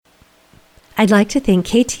I'd like to thank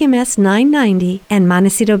KTMS 990 and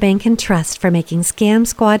Montecito Bank and Trust for making Scam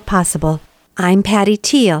Squad possible. I'm Patty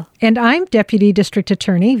Teal. And I'm Deputy District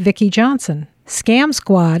Attorney Vicki Johnson. Scam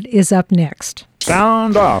Squad is up next.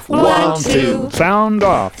 Sound off. 1, 2. Sound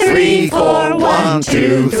off. 3, 4. 1,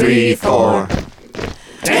 2, 3, 4.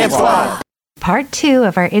 Scam Squad. Part 2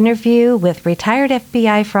 of our interview with retired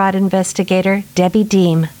FBI fraud investigator Debbie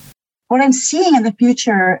Deem. What I'm seeing in the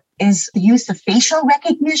future is the use of facial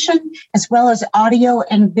recognition as well as audio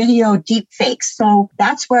and video deepfakes. So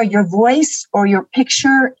that's where your voice or your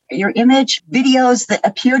picture, your image, videos that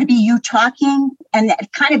appear to be you talking, and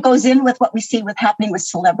it kind of goes in with what we see with happening with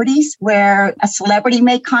celebrities, where a celebrity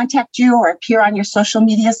may contact you or appear on your social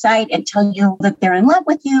media site and tell you that they're in love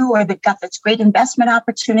with you or they've got this great investment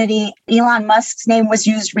opportunity. Elon Musk's name was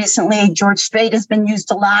used recently. George Strait has been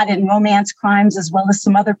used a lot in romance crimes, as well as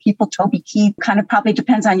some other people. Toby Keith, kind of probably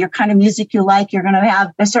depends on your kind of music you like. You're going to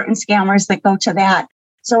have certain scammers that go to that.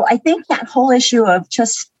 So I think that whole issue of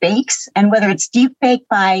just fakes, and whether it's deep fake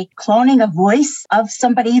by cloning a voice of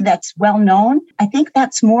somebody that's well known, I think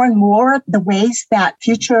that's more and more the ways that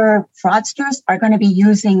future fraudsters are going to be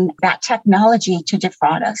using that technology to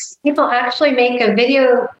defraud us. People actually make a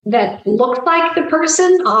video that looks like the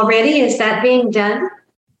person already. Is that being done?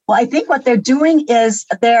 Well, I think what they're doing is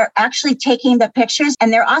they're actually taking the pictures,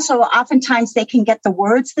 and they're also oftentimes they can get the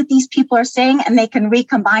words that these people are saying and they can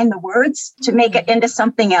recombine the words to make it into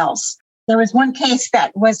something else. There was one case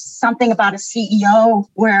that was something about a CEO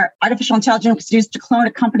where artificial intelligence was used to clone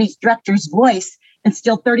a company's director's voice and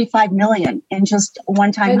steal $35 million in just a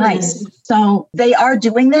one-time heist. So they are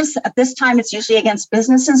doing this. At this time, it's usually against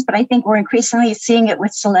businesses, but I think we're increasingly seeing it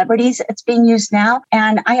with celebrities. It's being used now.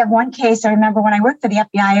 And I have one case, I remember when I worked for the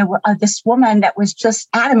FBI, this woman that was just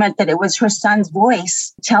adamant that it was her son's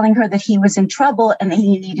voice telling her that he was in trouble and that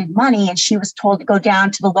he needed money. And she was told to go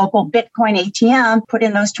down to the local Bitcoin ATM, put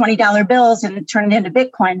in those $20 bills and turn it into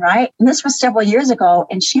Bitcoin, right? And this was several years ago.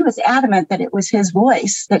 And she was adamant that it was his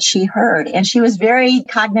voice that she heard. And she was very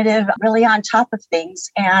cognitive, really on top of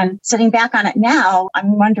things. And sitting back on it now,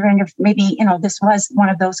 I'm wondering if maybe, this was one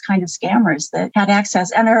of those kind of scammers that had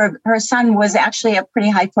access. And her son was actually a pretty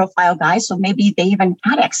high profile guy. So maybe they even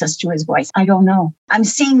had access to his voice. I don't know. I'm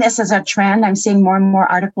seeing this as a trend. I'm seeing more and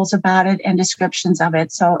more articles about it and descriptions of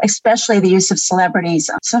it. So especially the use of celebrities.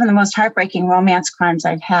 Some of the most heartbreaking romance crimes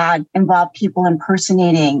I've had involve people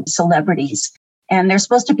impersonating celebrities. And there's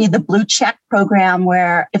supposed to be the blue check program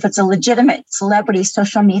where if it's a legitimate celebrity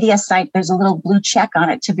social media site, there's a little blue check on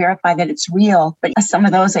it to verify that it's real. But some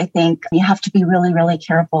of those, I think you have to be really, really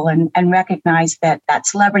careful and recognize that that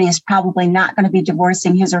celebrity is probably not going to be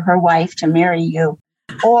divorcing his or her wife to marry you.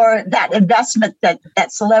 Or that investment that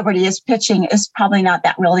celebrity is pitching is probably not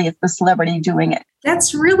that really the celebrity doing it.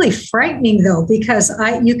 That's really frightening, though, because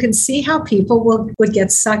you can see how people would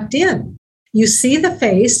get sucked in. You see the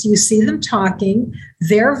face, you see them talking,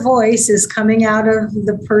 their voice is coming out of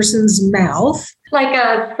the person's mouth. Like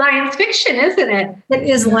a science fiction, isn't it? It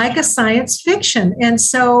is like a science fiction. And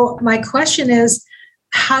so my question is,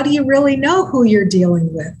 how do you really know who you're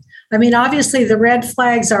dealing with? I mean, obviously the red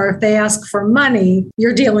flags are if they ask for money,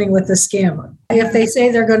 you're dealing with a scammer. If they say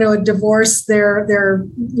they're going to divorce their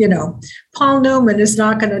Paul Newman is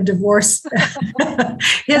not going to divorce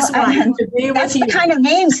his wife to be with you. That's the kind of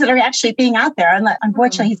names that are actually being out there. And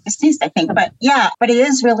unfortunately, he's deceased, I think. But it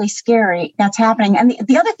is really scary that's happening. And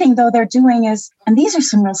the other thing, though, they're doing is, and these are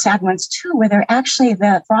some real sad ones, too, where they're actually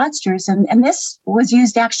the fraudsters. And this was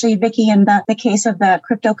used, actually, Vicki, in the case of the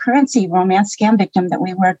cryptocurrency romance scam victim that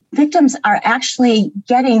we worked. Victims are actually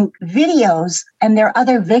getting videos, and there are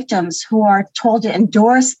other victims who are told to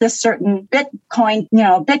endorse this certain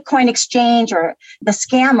Bitcoin exchange, or the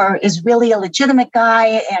scammer is really a legitimate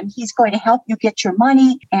guy and he's going to help you get your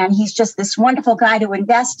money. And he's just this wonderful guy to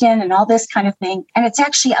invest in and all this kind of thing. And it's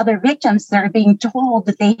actually other victims that are being told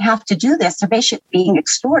that they have to do this. They're basically being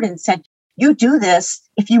extorted and said, you do this.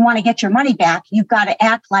 If you want to get your money back, you've got to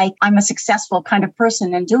act like I'm a successful kind of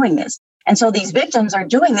person in doing this. And so these victims are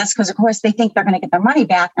doing this because, of course, they think they're going to get their money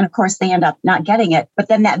back. And, of course, they end up not getting it. But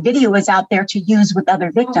then that video is out there to use with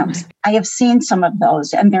other victims. I have seen some of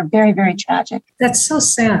those, and they're very, very tragic. That's so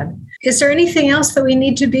sad. Is there anything else that we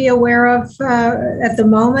need to be aware of at the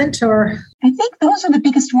moment? Or I think those are the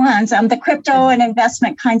biggest ones. The crypto and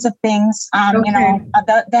investment kinds of things,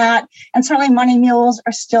 that. And certainly money mules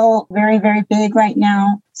are still very, very big right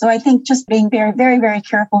now. So I think just being very, very, very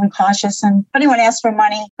careful and cautious. And if anyone asks for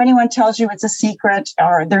money, if anyone tells you it's a secret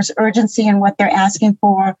or there's urgency in what they're asking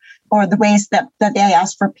for, or the ways that they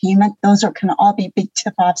ask for payment, those can all be big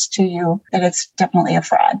tip-offs to you that it's definitely a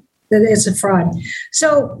fraud. that it's a fraud.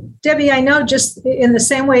 So, Debbie, I know just in the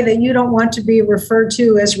same way that you don't want to be referred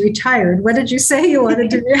to as retired. What did you say you wanted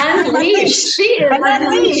to be? Unleashed. She is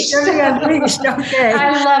unleashed. Unleashed. Okay.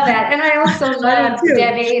 I love that. And I also love,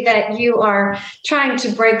 Debbie, that you are trying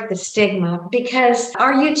to break the stigma, because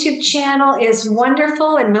our YouTube channel is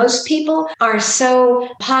wonderful and most people are so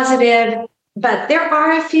positive. But there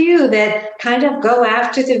are a few that kind of go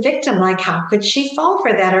after the victim, like, how could she fall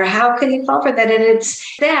for that? Or how could he fall for that? And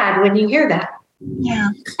it's sad when you hear that. Yeah.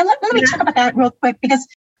 And let me talk about that real quick, because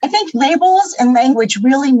I think labels and language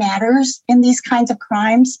really matters in these kinds of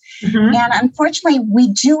crimes. Mm-hmm. And unfortunately, we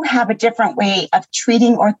do have a different way of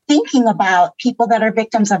treating or thinking about people that are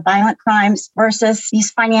victims of violent crimes versus these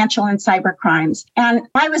financial and cyber crimes. And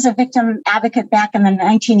I was a victim advocate back in the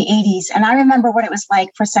 1980s, and I remember what it was like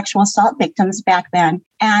for sexual assault victims back then.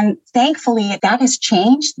 And thankfully, that has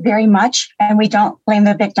changed very much. And we don't blame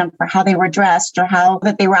the victim for how they were dressed or how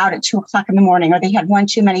that they were out at 2:00 in the morning or they had one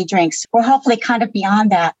too many drinks. We're hopefully kind of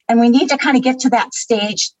beyond that. And we need to kind of get to that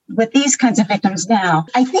stage with these kinds of victims now.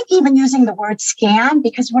 I think even using the word scam,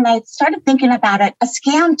 because when I started thinking about it, a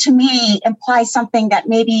scam to me implies something that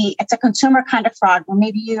maybe it's a consumer kind of fraud, where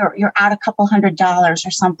maybe you're out a couple $100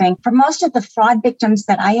 or something. For most of the fraud victims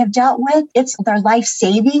that I have dealt with, it's their life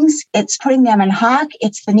savings. It's putting them in hock.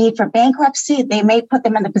 It's the need for bankruptcy. They may put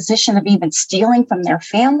them in the position of even stealing from their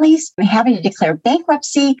families and having to declare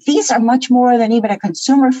bankruptcy. These are much more than even a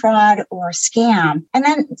consumer fraud or a scam. And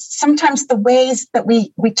then sometimes the ways that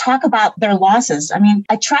we talk about their losses. I mean,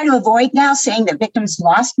 I try to avoid now saying that victims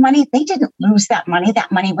lost money. They didn't lose that money.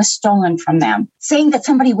 That money was stolen from them. Saying that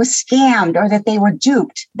somebody was scammed or that they were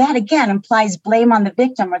duped, that again implies blame on the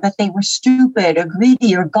victim, or that they were stupid or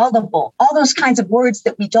greedy or gullible. All those kinds of words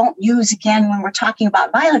that we don't use again when we're talking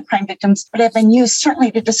about violent crime victims, but have been used certainly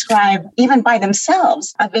to describe, even by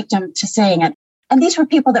themselves, a victim to saying it. And these were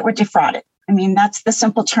people that were defrauded. I mean, that's the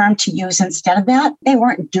simple term to use instead of that. They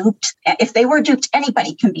weren't duped. If they were duped,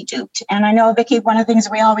 anybody can be duped. And I know, Vicki, one of the things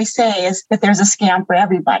we always say is that there's a scam for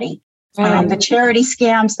everybody. The charity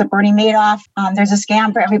scams, the Bernie Madoff, there's a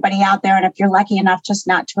scam for everybody out there. And if you're lucky enough just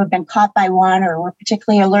not to have been caught by one or were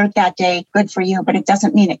particularly alert that day, good for you. But it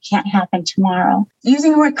doesn't mean it can't happen tomorrow.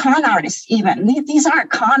 Using the word con artists, even. These aren't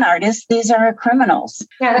con artists. These are criminals.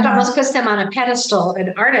 Yeah, that almost puts them on a pedestal,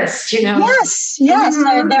 an artist, you know. Yes.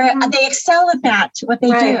 Mm-hmm. They excel at that, what they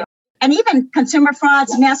do. And even consumer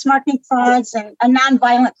frauds, mass marketing frauds, and a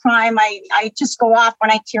nonviolent crime. I just go off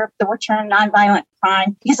when I hear the term nonviolent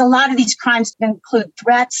crime, because a lot of these crimes include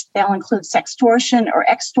threats. They'll include sextortion or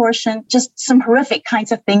extortion, just some horrific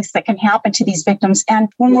kinds of things that can happen to these victims. And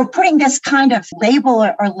when we're putting this kind of label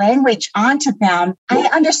or language onto them, I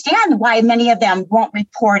understand why many of them won't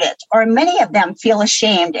report it, or many of them feel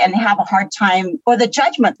ashamed and have a hard time, or the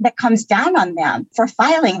judgment that comes down on them for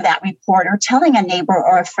filing that report or telling a neighbor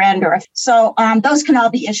or a friend. So those can all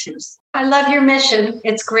be issues. I love your mission.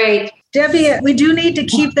 It's great. Debbie, we do need to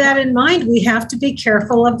keep that in mind. We have to be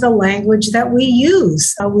careful of the language that we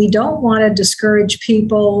use. We don't want to discourage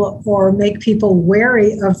people or make people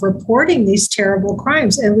wary of reporting these terrible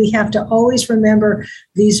crimes. And we have to always remember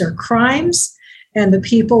these are crimes, and the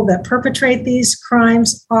people that perpetrate these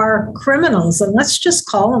crimes are criminals. And let's just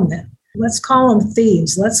call them that. Let's call them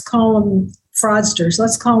thieves. Let's call them fraudsters.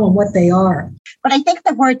 Let's call them what they are. But I think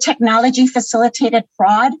the word technology facilitated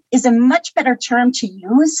fraud is a much better term to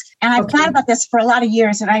use. And I've thought about this for a lot of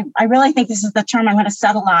years. And I really think this is the term I'm going to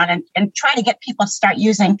settle on and try to get people to start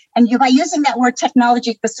using. And by using that word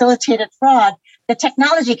technology facilitated fraud, the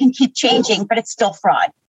technology can keep changing, but it's still fraud.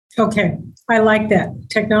 Okay, I like that.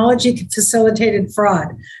 Technology facilitated fraud.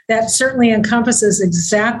 That certainly encompasses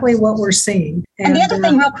exactly what we're seeing. And the other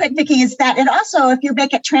thing real quick, Vicki, is that it also, if you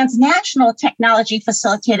make it transnational technology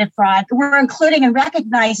facilitated fraud, we're including and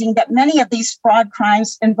recognizing that many of these fraud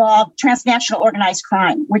crimes involve transnational organized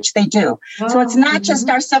crime, which they do. So it's not just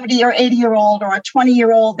our 70 or 80-year-old or a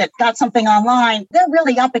 20-year-old that got something online. They're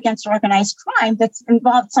really up against organized crime that's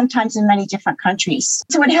involved sometimes in many different countries.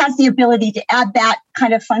 So it has the ability to add that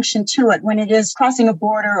kind of function to it when it is crossing a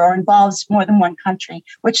border or involves more than one country,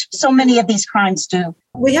 which so many of these crimes do.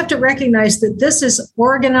 We have to recognize that this is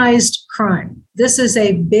organized crime. This is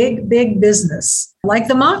a big, big business, like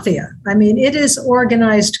the mafia. I mean, it is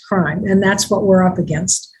organized crime, and that's what we're up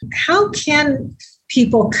against. How can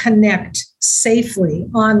people connect safely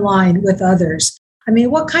online with others? I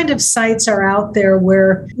mean, what kind of sites are out there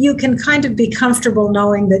where you can kind of be comfortable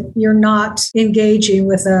knowing that you're not engaging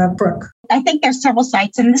with a crook? I think there's several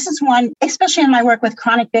sites, and this is one, especially in my work with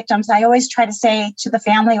chronic victims, I always try to say to the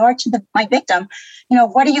family or to my victim,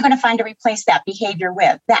 what are you going to find to replace that behavior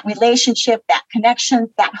with? That relationship, that connection,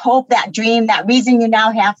 that hope, that dream, that reason you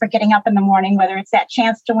now have for getting up in the morning, whether it's that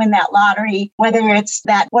chance to win that lottery, whether it's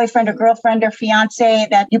that boyfriend or girlfriend or fiance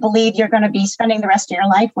that you believe you're going to be spending the rest of your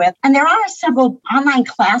life with. And there are several online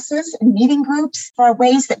classes and meeting groups for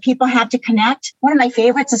ways that people have to connect. One of my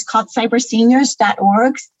favorites is called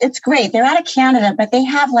cyberseniors.org. It's great. They're out of Canada, but they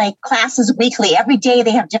have classes weekly. Every day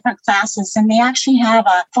they have different classes, and they actually have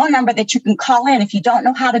a phone number that you can call in if you don't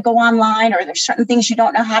know how to go online or there's certain things you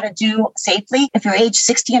don't know how to do safely. If you're age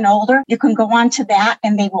 60 and older, you can go on to that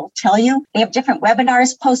and they will tell you. They have different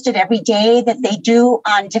webinars posted every day that they do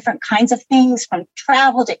on different kinds of things, from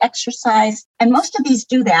travel to exercise. And most of these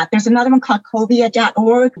do that. There's another one called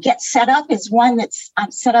Covia.org. Get Set Up is one that's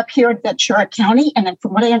set up here at Ventura County. And then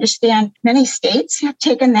from what I understand, many states have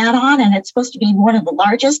taken that on, and it's supposed to be one of the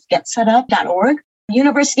largest, getsetup.org.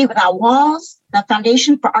 University Without Walls, the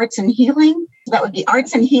Foundation for Arts and Healing. So that would be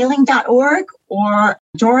artsandhealing.org or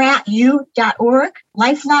doratu.org.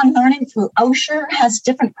 Lifelong Learning through Osher has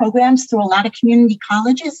different programs through a lot of community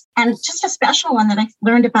colleges. And just a special one that I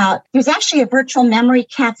learned about, there's actually a virtual memory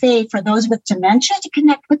cafe for those with dementia to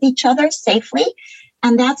connect with each other safely.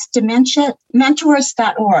 And that's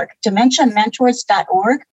dementiamentors.org,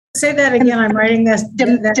 dementiamentors.org. Say that again. I'm writing this.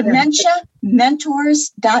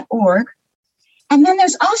 Dementiamentors.org. And then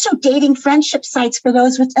there's also dating friendship sites for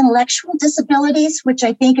those with intellectual disabilities, which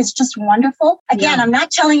I think is just wonderful. Again, I'm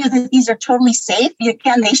not telling you that these are totally safe.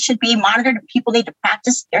 Again, they should be monitored. People need to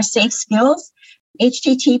practice their safe skills.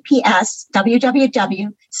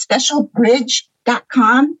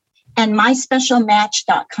 https://www.specialbridge.com and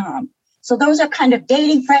myspecialmatch.com. So those are kind of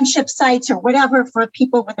dating friendship sites or whatever for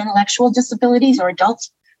people with intellectual disabilities or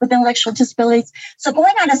adults with intellectual disabilities. So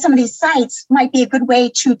going on to some of these sites might be a good way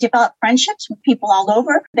to develop friendships with people all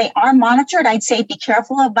over. They are monitored. I'd say be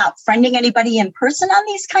careful about friending anybody in person on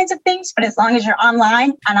these kinds of things, but as long as you're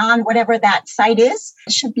online and on whatever that site is,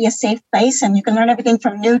 it should be a safe place. And you can learn everything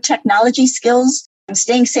from new technology skills and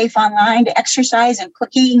staying safe online to exercise and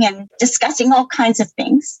cooking and discussing all kinds of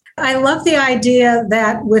things. I love the idea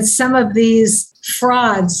that with some of these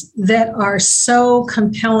frauds that are so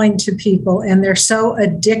compelling to people and they're so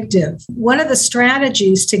addictive, one of the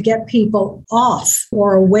strategies to get people off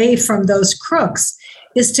or away from those crooks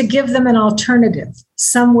is to give them an alternative,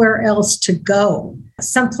 somewhere else to go,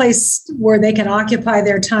 someplace where they can occupy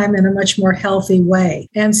their time in a much more healthy way.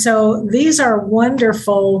 And so these are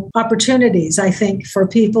wonderful opportunities, I think, for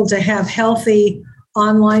people to have healthy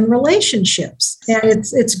online relationships. And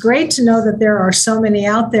it's great to know that there are so many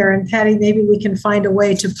out there. And Patty, maybe we can find a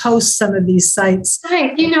way to post some of these sites.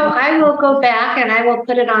 Right. I will go back and I will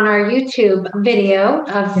put it on our YouTube video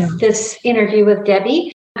of this interview with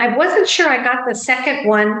Debbie. I wasn't sure I got the second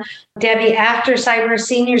one, Debbie, after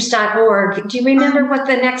cyberseniors.org. Do you remember what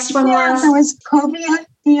the next one was? It was Covia,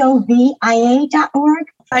 Covia.org.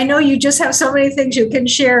 I know you just have so many things you can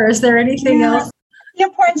share. Is there anything else? The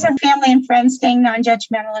importance of family and friends staying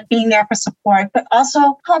non-judgmental and being there for support, but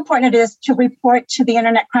also how important it is to report to the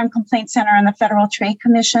Internet Crime Complaint Center and the Federal Trade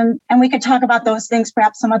Commission. And we could talk about those things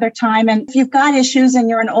perhaps some other time. And if you've got issues and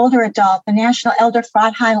you're an older adult, the National Elder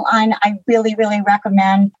Fraud Hotline, I really, really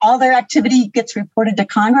recommend. All their activity gets reported to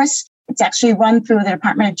Congress. It's actually run through the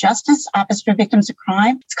Department of Justice, Office for Victims of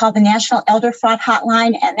Crime. It's called the National Elder Fraud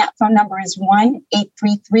Hotline, and that phone number is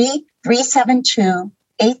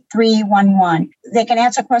 1-833-372-8311. They can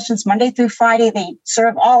answer questions Monday through Friday. They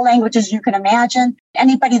serve all languages you can imagine.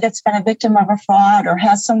 Anybody that's been a victim of a fraud or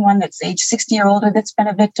has someone that's age 60 or older that's been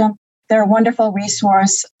a victim, they're a wonderful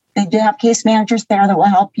resource. They do have case managers there that will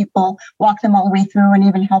help people walk them all the way through and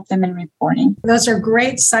even help them in reporting. Those are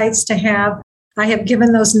great sites to have. I have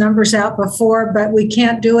given those numbers out before, but we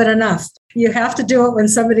can't do it enough. You have to do it when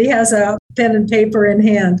somebody has a pen and paper in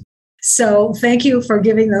hand. So thank you for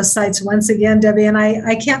giving those sites once again, Debbie. And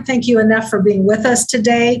I can't thank you enough for being with us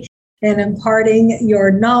today and imparting your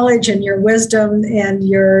knowledge and your wisdom and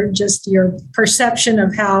your perception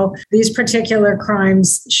of how these particular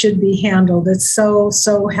crimes should be handled. It's so,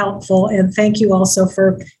 so helpful. And thank you also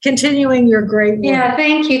for continuing your great work. Yeah,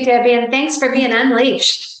 thank you, Debbie. And thanks for being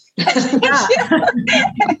unleashed. Yeah.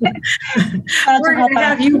 We're going to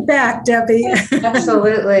have you back, Debbie.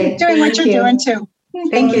 Absolutely. Doing what you're doing too.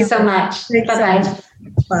 Thank you so much. Bye-bye.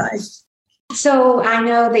 Bye. So I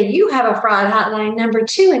know that you have a fraud hotline number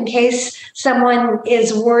 2 in case someone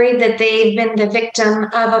is worried that they've been the victim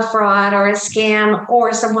of a fraud or a scam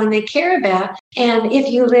or someone they care about. And if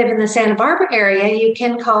you live in the Santa Barbara area, you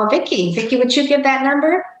can call Vicki. Vicki, would you give that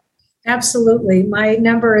number? Absolutely. My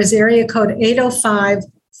number is area code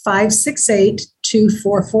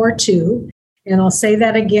 805-568-2442. And I'll say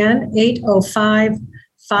that again,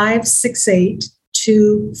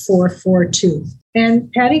 805-568-2442.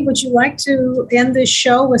 And Patty, would you like to end this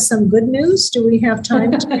show with some good news? Do we have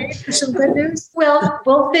time today for some good news? Well,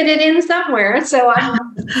 we'll fit it in somewhere. So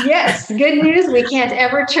yes, good news we can't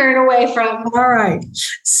ever turn away from. All right.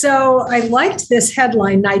 So I liked this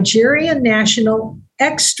headline, Nigerian national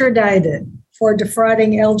extradited for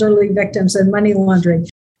defrauding elderly victims and money laundering.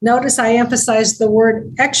 Notice I emphasized the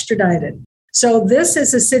word extradited. So this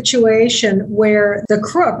is a situation where the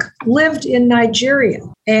crook lived in Nigeria,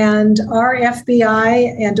 and our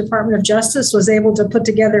FBI and Department of Justice was able to put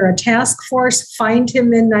together a task force, find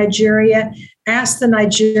him in Nigeria, ask the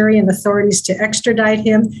Nigerian authorities to extradite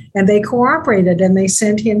him, and they cooperated and they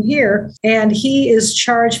sent him here. And he is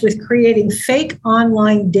charged with creating fake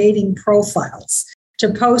online dating profiles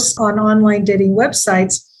to post on online dating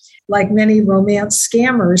websites. Like many romance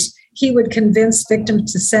scammers, he would convince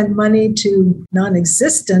victims to send money to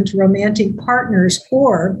non-existent romantic partners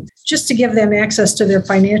or just to give them access to their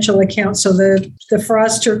financial account so the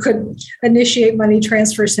fraudster could initiate money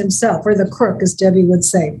transfers himself, or the crook, as Debbie would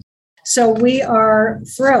say. So we are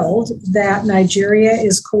thrilled that Nigeria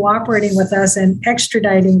is cooperating with us and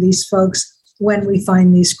extraditing these folks when we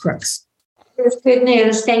find these crooks. It's good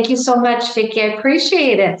news. Thank you so much, Vicki. I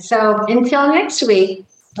appreciate it. So until next week.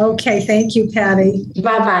 Okay, thank you, Patty.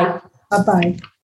 Bye-bye. Bye-bye.